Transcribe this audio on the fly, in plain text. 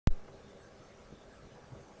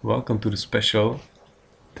Welcome to the special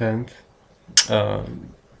 10th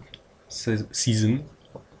season,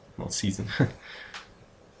 not season,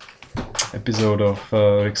 episode of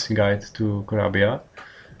Rixin Guide to CORAABIA,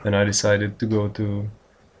 and I decided to go to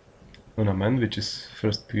Tournament, which is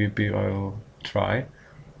first PvP I will try.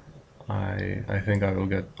 I think I will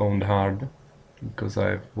get owned hard because I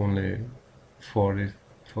have only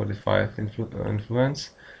 45 influence,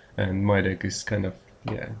 and my deck is kind of,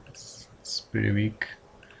 yeah, it's pretty weak.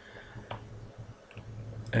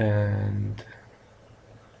 And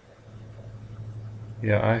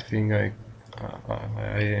yeah, I think I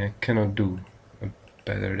cannot do a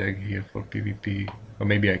better deck here for PvP, or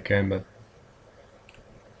maybe I can, but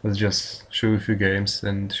let's just show you a few games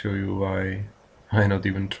and show you why not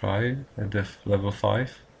even try at the level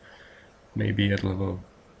 5, maybe at level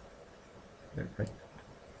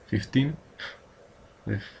 15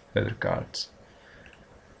 with better cards.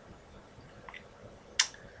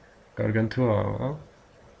 Gargantua, well,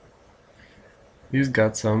 he's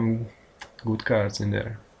got some good cards in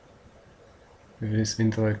there. With his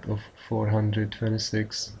intellect of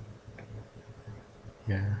 426.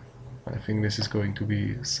 Yeah, I think this is going to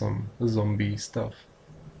be some zombie stuff.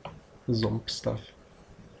 Zomp stuff.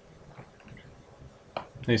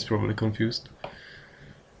 He's probably confused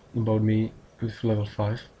about me with level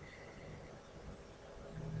 5.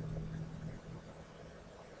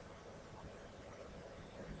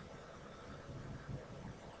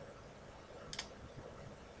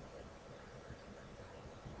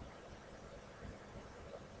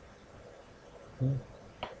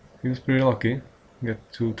 He was pretty lucky, get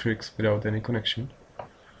 2 tricks without any connection.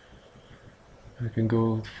 I can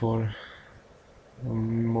go for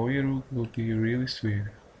Moiruk, will be really sweet.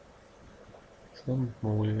 Some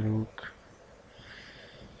Moiruk.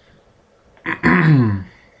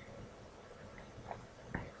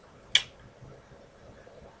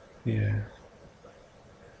 Yeah.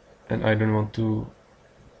 And I don't want to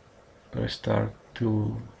restart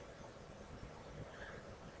to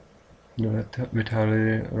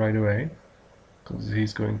Vitaly right away, because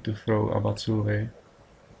he's going to throw Abatsu away.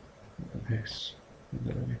 This.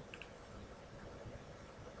 Then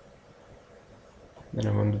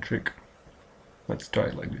I want the trick. Let's try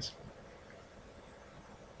it like this.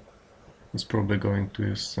 He's probably going to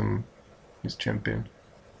use his champion.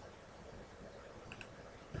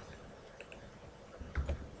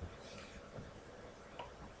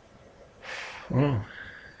 Oh no,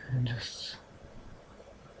 and just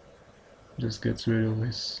gets rid of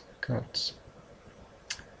his cards.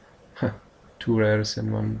 Huh. 2 rares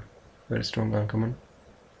and 1 very strong uncommon.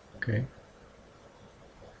 Okay.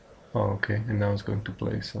 Oh, okay, and now it's going to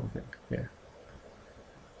play something. Yeah.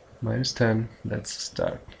 -10, that's a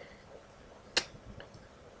start.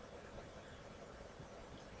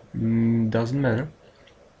 Doesn't matter.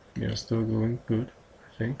 We are still going good,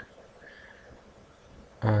 I think.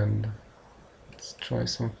 And let's try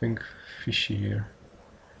something fishy here.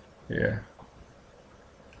 Yeah.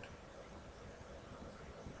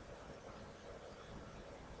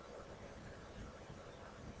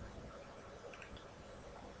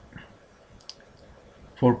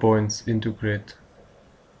 Four points into crit.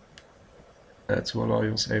 That's what I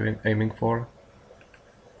was aiming for.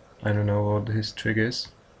 I don't know what his trig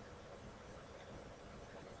is.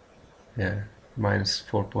 Yeah,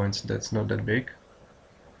 -4 points, that's not that big.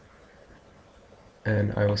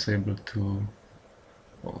 And I was able to...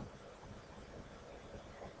 well,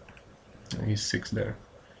 he's 6 there.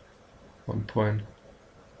 1 point.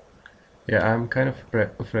 Yeah, I'm kind of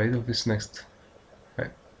afraid of this next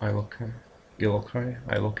Iloki.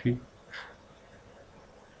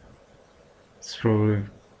 It's probably,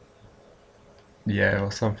 yeah,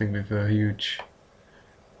 or something with a huge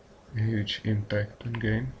impact on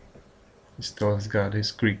game. He still has got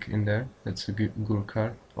his Greek in there. That's a good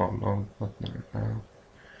card. Oh no, not now.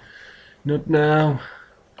 Not now.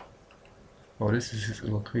 Oh, this is his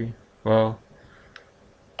Iloki. Well,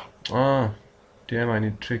 damn, I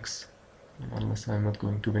need tricks. Unless I'm not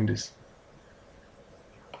going to win this.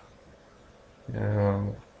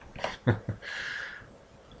 Yeah.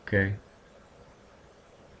 Okay.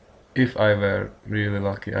 If I were really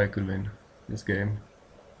lucky, I could win this game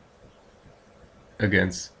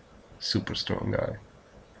against super strong guy.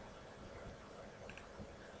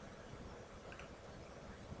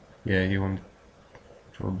 Yeah, he won.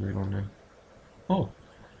 Probably won him. Oh.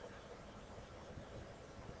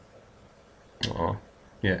 Oh,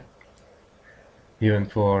 yeah. He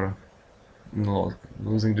went for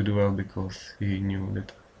losing the duel because he knew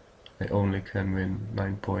that I only can win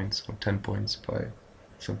 9 points or 10 points by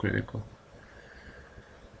some critical.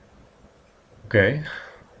 Okay,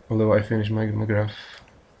 although I finished my graph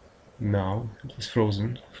now it was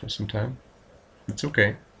frozen for some time. It's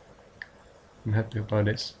okay. I'm happy about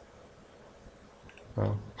this.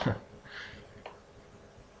 Well,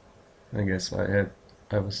 I guess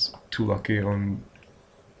I was too lucky on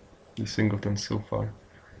the singleton so far.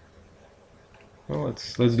 Well,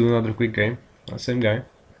 let's do another quick game. Same guy.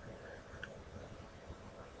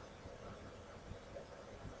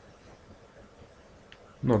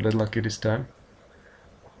 Not that lucky this time.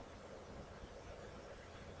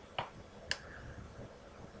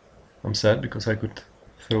 I'm sad because I could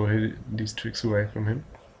throw these tricks away from him.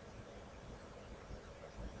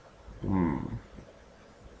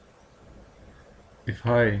 If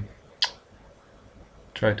I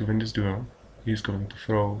try to win this duel, he's going to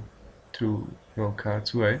throw 2 yellow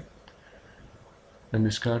cards away and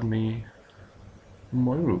discard me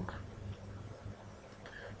my rook,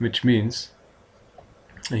 which means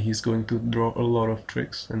he's going to draw a lot of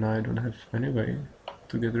tricks and I don't have any way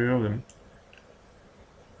to get rid of them.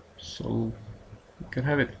 So you can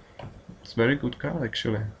have it. It's a very good card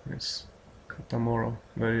actually. It's Katamoro,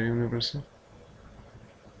 very universal,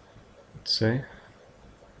 let's say.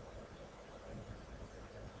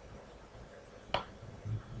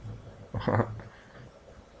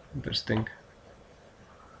 Interesting.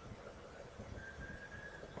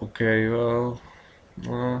 Okay, well,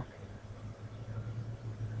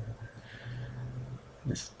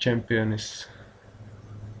 this champion is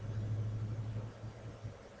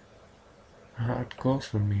a hard call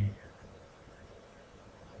for me.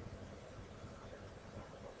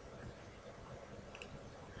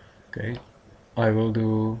 Okay, I will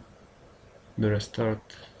do the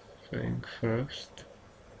restart thing first.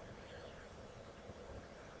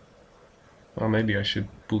 Or maybe I should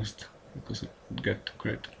boost because it would get to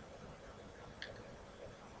crit.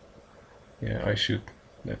 Yeah, I should,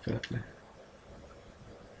 definitely.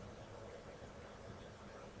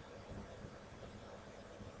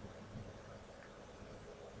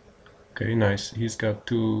 Okay, nice. He's got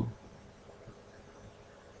two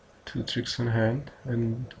tricks on hand,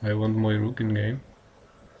 and I want my rook in game.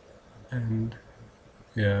 And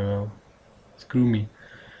yeah, well, screw me.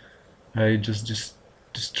 I just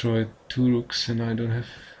destroyed 2 rooks, and I don't have.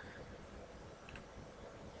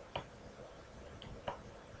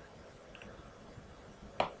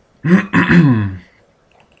 I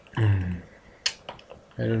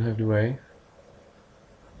don't have the way.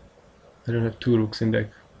 I don't have 2 rooks in deck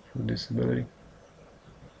for this ability.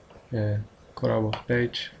 Yeah, CORAABIA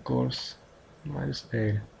page, of course,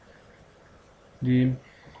 -8. Game.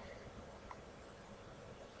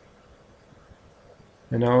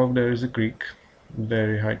 And now there is a Greek,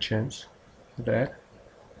 very high chance for that.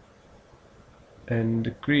 And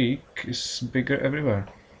the Greek is bigger everywhere.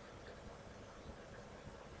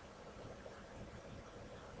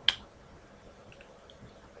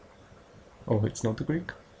 Oh, it's not the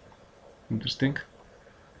Greek? Interesting.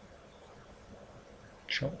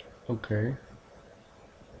 Shot. Okay.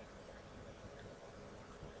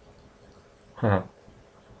 Huh.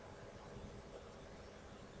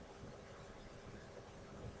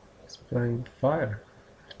 He's playing fire,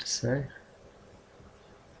 I have to say.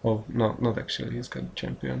 Oh, no, not actually, he's got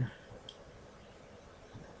champion.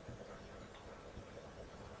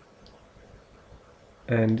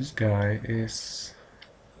 And this guy is...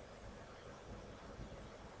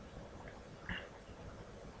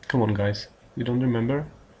 Come on guys, you don't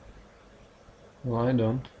remember? Well, I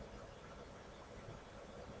don't.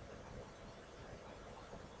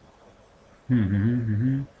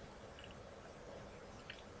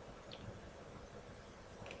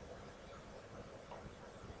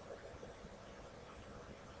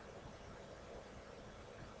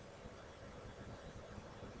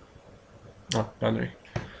 Ah, boundary.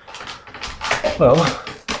 Well,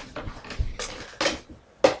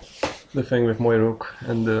 the thing with my rook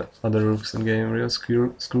and the other rooks in game really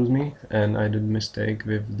screws me, and I did a mistake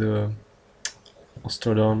with the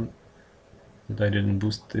Ostrodon that I didn't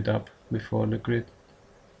boost it up before the crit,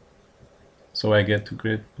 so I get to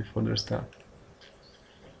crit before the start.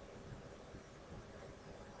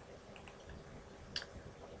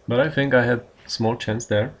 But I think I had small chance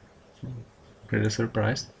there, pretty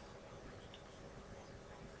surprised.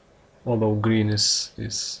 Although green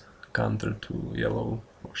is counter to yellow,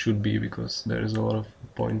 or should be, because there is a lot of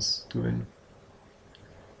points to win.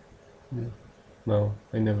 Well,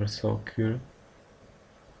 I never saw Cure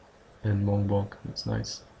and Mongbok, that's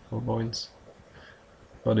nice for points.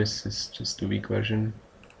 But this is just a weak version.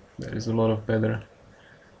 There is a lot of better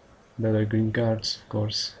green cards, of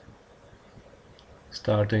course.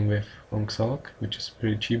 Starting with Ongsalk, which is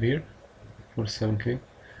pretty cheap here for 7k.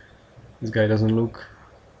 This guy doesn't look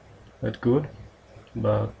that good,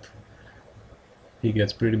 but he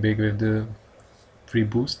gets pretty big with the free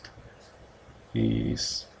boost.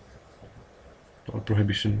 He's or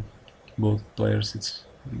prohibition, both players, it's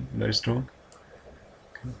very strong.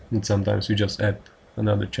 And sometimes you just add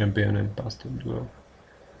another champion and pass to duel.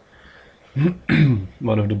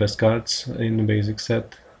 One of the best cards in the basic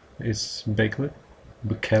set is Bakelit.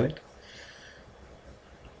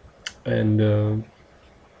 And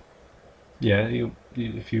yeah,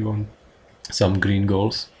 if you want some green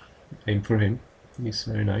goals, aim for him. He's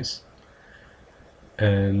very nice.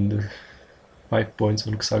 And 5 points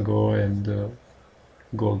on Xago and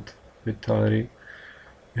gold vitality,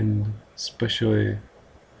 and especially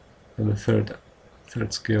the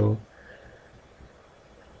third skill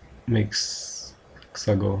makes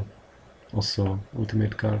Xago also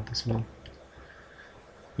ultimate card as well.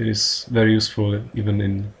 It is very useful even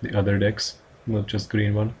in the other decks, not just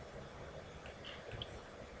green one.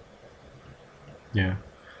 Yeah,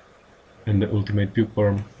 and the ultimate puke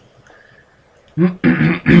worm.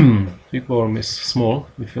 Puke worm is small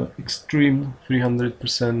with an extreme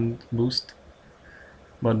 300% boost,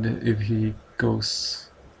 but if he goes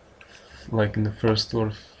like in the first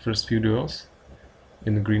few duels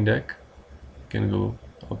in the green deck, can go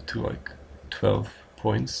up to like 12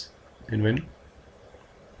 points in win.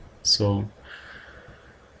 So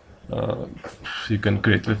you can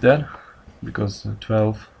crit with that, because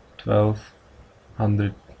 12,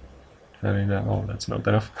 100, oh, that's not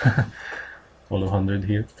enough. All 100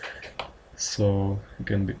 here. So you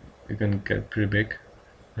can get pretty big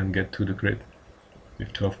and get to the crit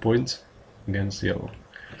with 12 points against yellow.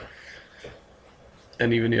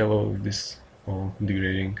 And even yellow with this all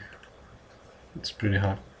degrading, it's pretty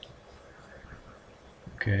hard.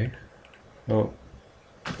 Okay. Oh,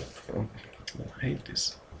 I hate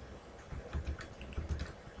this.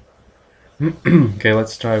 Okay,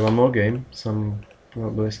 let's try one more game.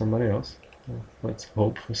 Probably somebody else. Let's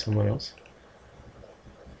hope for someone else.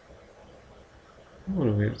 What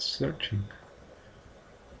a weird searching.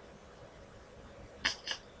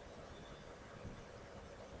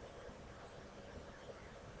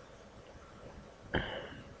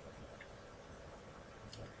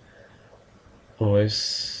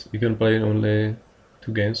 Always, you can play only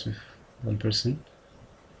 2 games with one person.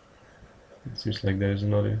 It seems like there's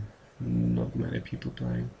not many people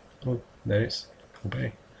playing. Oh, there is.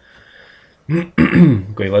 Okay.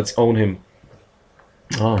 Okay, let's own him.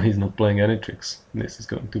 Oh, he's not playing any tricks. This is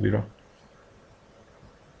going to be rough.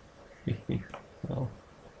 Well,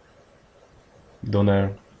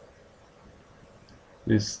 Donner.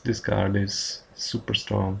 This card is super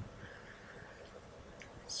strong.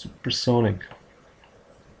 Supersonic.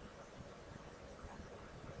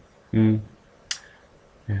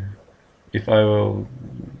 Yeah. If I will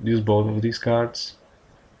use both of these cards,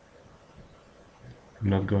 I'm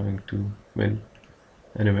not going to win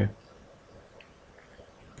anyway.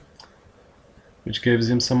 Which gives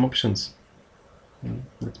him some options.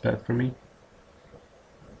 That's bad for me.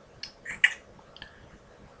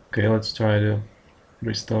 Okay, let's try the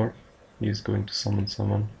restore. He's going to summon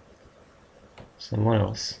someone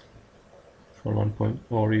else for 1 point,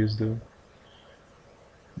 or use the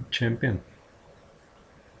champion.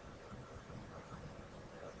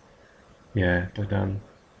 Yeah, but then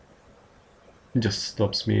it just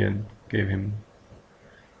stops me and gave him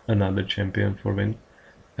another champion for win,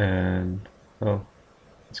 and well,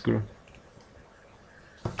 it's good.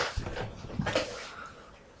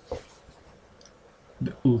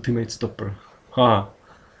 The ultimate stopper. Ha!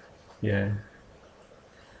 Yeah.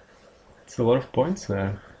 It's a lot of points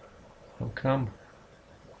there. How come?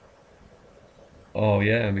 Oh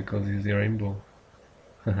yeah, because he's the rainbow.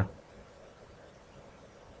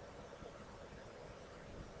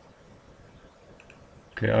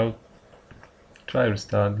 Okay, I'll try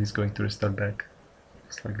restart. He's going to restart back.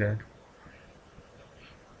 Just like that.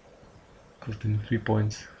 Got in 3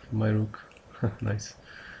 points for my rook. Nice.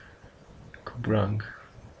 Kubrang.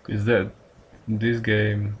 Is that this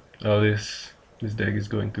game? Oh, this deck is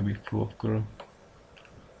going to be full of Kuro.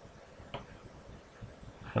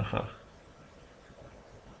 Haha.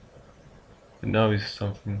 And now is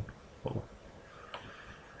something. Oh,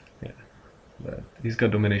 yeah. But he's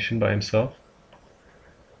got domination by himself.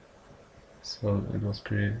 So it was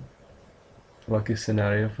pretty lucky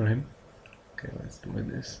scenario for him. Okay, let's do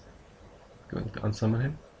this. Going to unsummon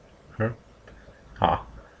him. Her. Ha!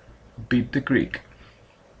 Beat the Greek.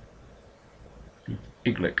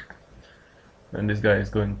 Iglek. And this guy is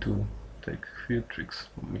going to take a few tricks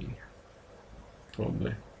from me.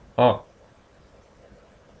 Probably. Ah!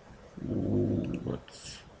 Ooh,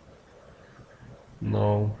 what's...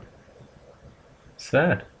 No.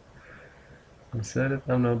 Sad. I'm sad that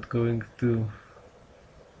I'm not going to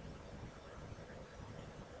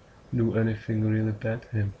do anything really bad to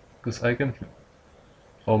him, because I can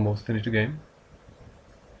almost finish the game.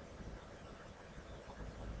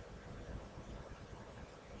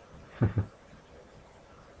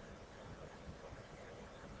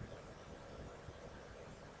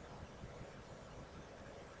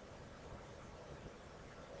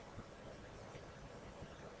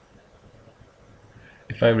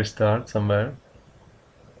 If I restart somewhere,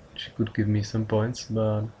 she could give me some points,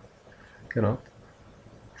 but cannot,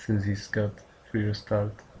 since he's got free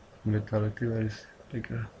restart vitality, where is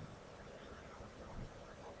bigger.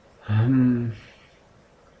 And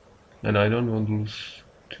I don't want to lose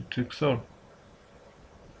to Trixor.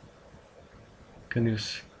 Can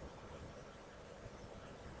use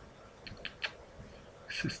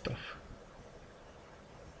this stuff.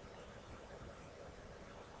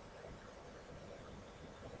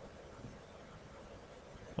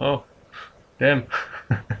 Oh, damn.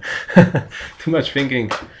 Too much thinking.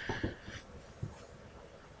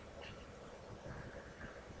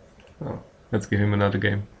 Oh, let's give him another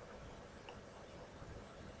game.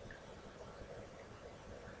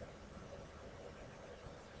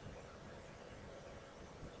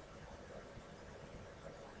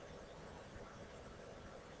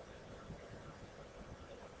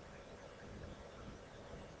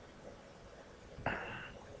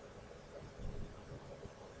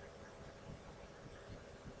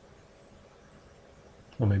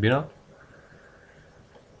 Or maybe not.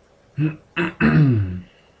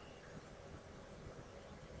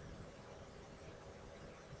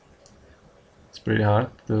 It's pretty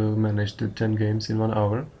hard to manage the 10 games in 1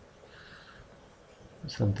 hour.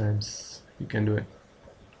 Sometimes you can do it.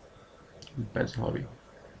 Best hobby.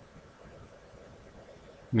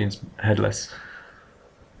 Means headless.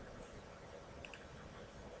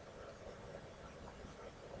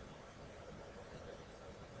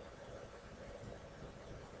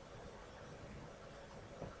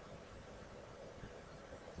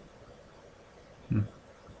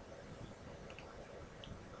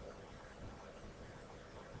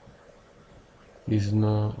 He's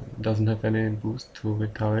doesn't have any boost to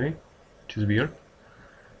vitality, which is weird.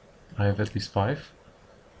 I have at least 5.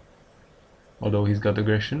 Although he's got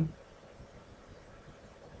aggression.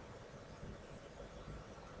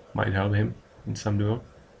 Might help him in some duel.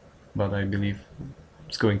 But I believe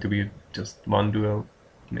it's going to be just 1 duel,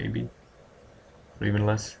 maybe. Or even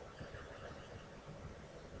less.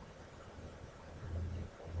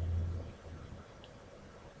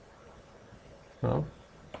 Well,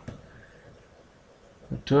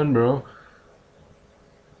 a turn, bro.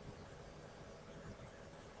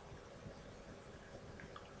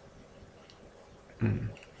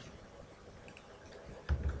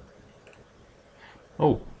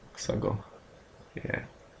 Oh, Sago. Yeah.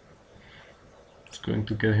 It's going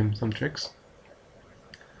to get him some tricks.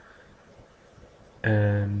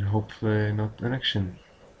 And hopefully not an action.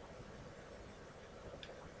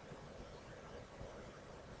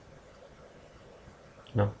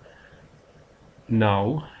 No.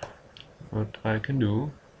 Now, what I can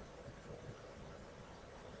do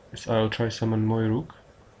is I'll try summon Moiruk.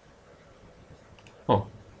 Oh.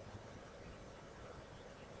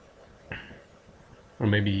 Or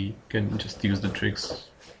maybe he can just use the tricks.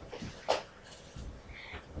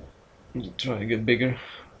 Try to get bigger.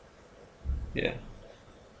 Yeah.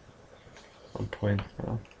 1 point.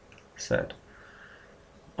 Oh, sad.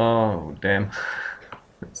 Oh, damn.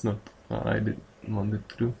 That's not what I wanted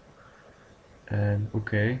to do. And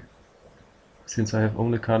okay. Since I have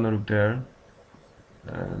only Karnaruk there,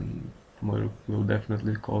 and Moiruk will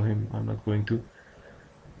definitely call him, I'm not going to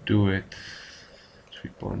do it. 3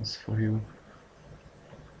 points for you.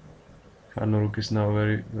 Karnaruk is now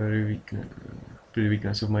very weak, pretty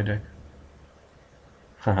weakness of my deck.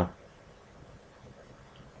 Haha.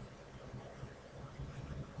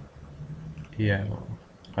 Yeah, well,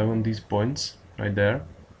 I want these points right there,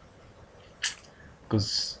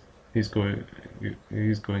 because he's going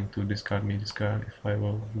to discard me this card if I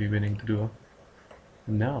will be winning the duel.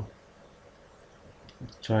 Now,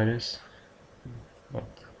 let's try this, but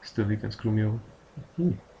still he can screw me over.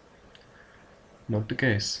 Not the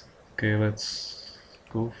case. Okay, let's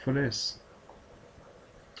go for this.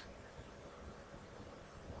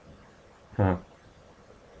 Huh.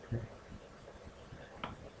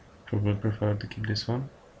 Probably prefer to keep this one.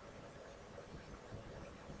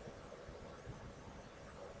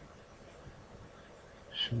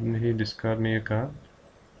 Shouldn't he discard me a card?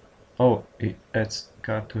 Oh, he adds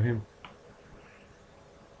card to him.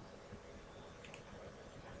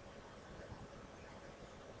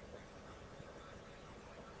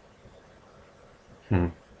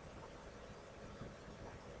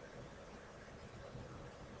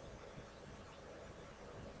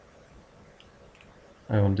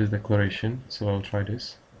 I want this declaration, so I'll try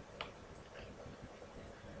this.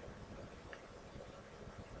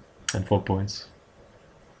 And 4 points.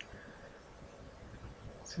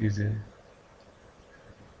 It's easy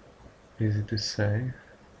to say.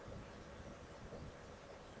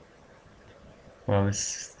 Well,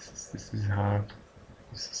 this is hard.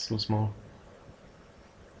 This is so small.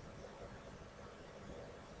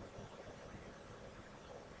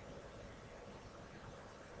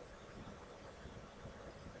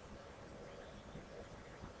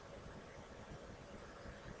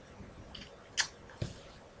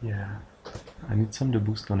 Yeah, I need some to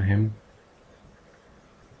boost on him.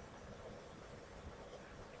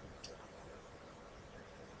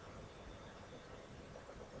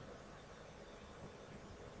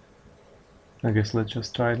 I guess let's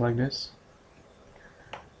just try it like this.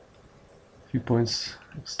 Few points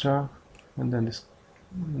extra, and then this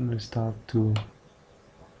restart to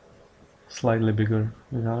slightly bigger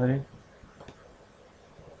reality.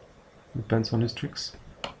 Depends on his tricks.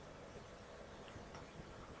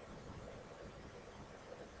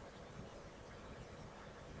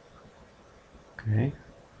 Okay.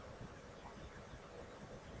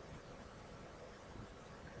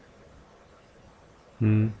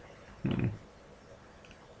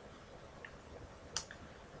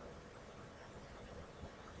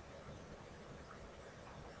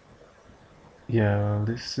 Yeah,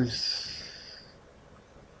 this is...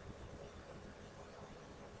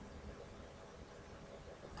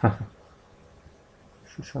 this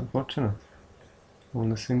is unfortunate.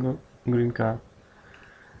 On a single green card.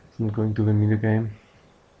 It's not going to win me the game.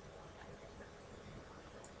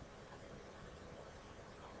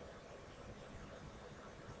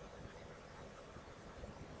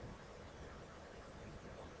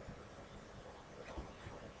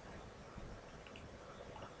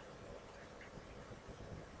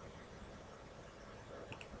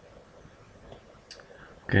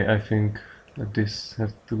 Okay, I think that this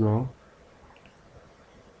has to go.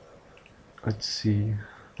 Let's see,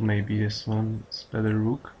 maybe this one is better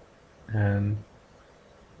rook, and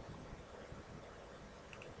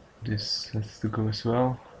this has to go as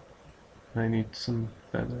well. I need some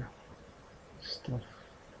better stuff.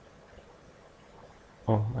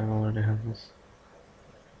 Oh, I already have this.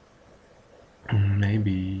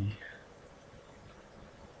 Maybe...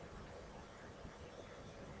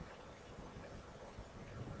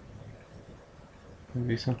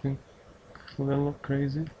 maybe something a little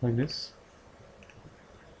crazy, like this.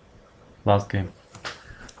 Last game.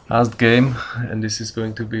 Last game, and this is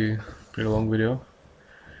going to be a pretty long video.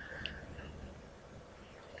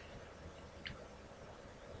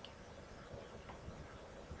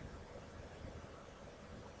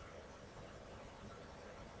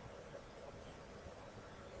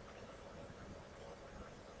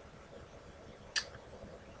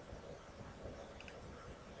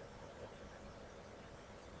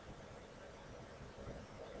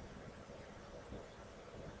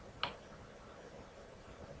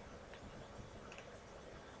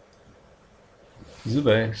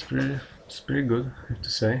 Zubay is pretty good, I have to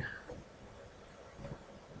say.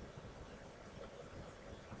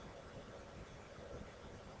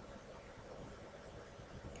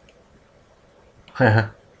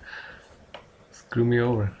 Screw me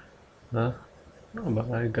over, huh? No,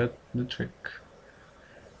 but I got the trick,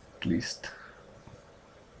 at least.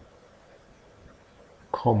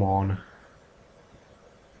 Come on.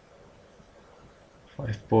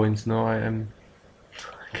 5 points, no, I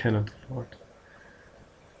cannot afford.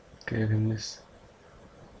 Gave him this.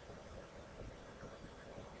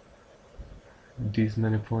 These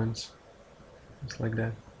many points. Just like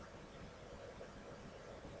that.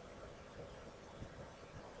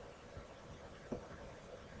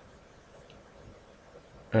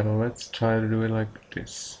 Let's try to do it like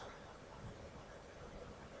this.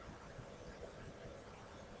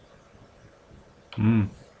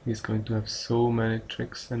 He's going to have so many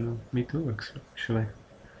tricks, and me too, actually.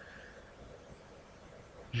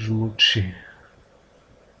 Żmuchi.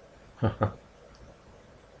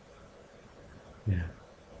 Yeah.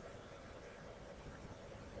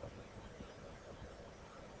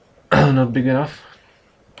 Not big enough.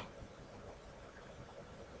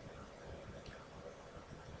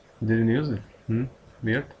 Didn't use it.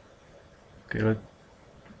 Weird. Okay,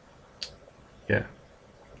 yeah.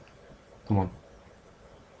 Come on.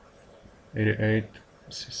 88.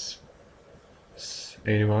 This is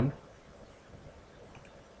 81.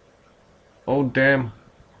 Oh damn.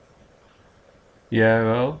 Yeah,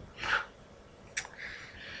 well.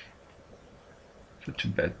 Such a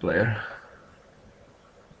bad player.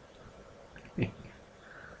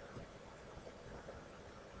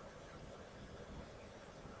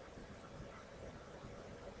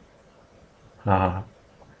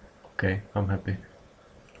 Okay, I'm happy.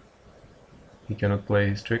 He cannot play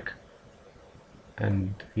his trick,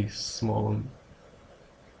 and he's small on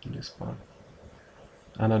this part.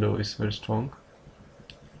 Anado is very strong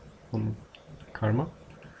on Karma.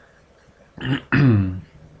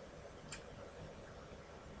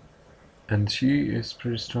 And she is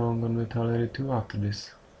pretty strong on Vitality too after this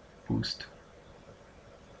boost.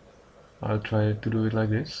 I'll try to do it like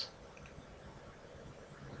this.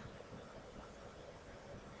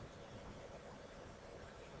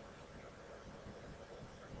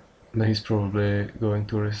 Then he's probably going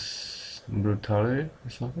to risk Brutality or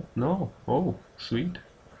something. No! Oh, sweet.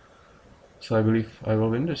 So I believe I will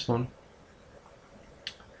win this one.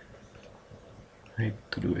 I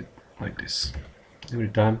hate to do it like this every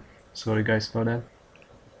time. Sorry guys for that.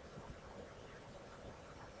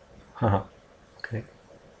 Haha. Okay.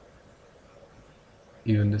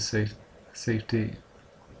 Even the safety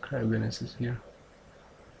crabiness is here.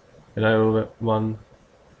 And I will have one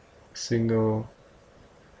single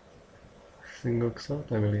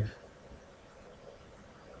shot, I believe.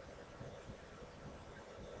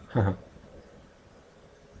 Haha.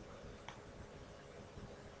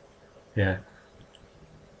 Yeah.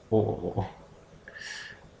 Oh.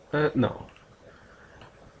 No.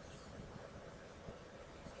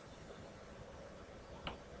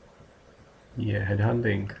 Yeah,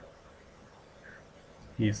 headhunting.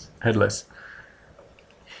 He's headless.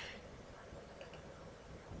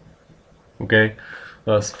 Okay,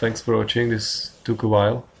 thanks for watching. This took a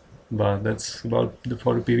while, but that's about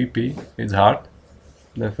for the PvP. It's hard,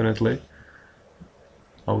 definitely,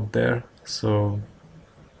 out there. So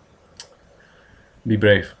be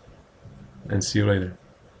brave, and see you later.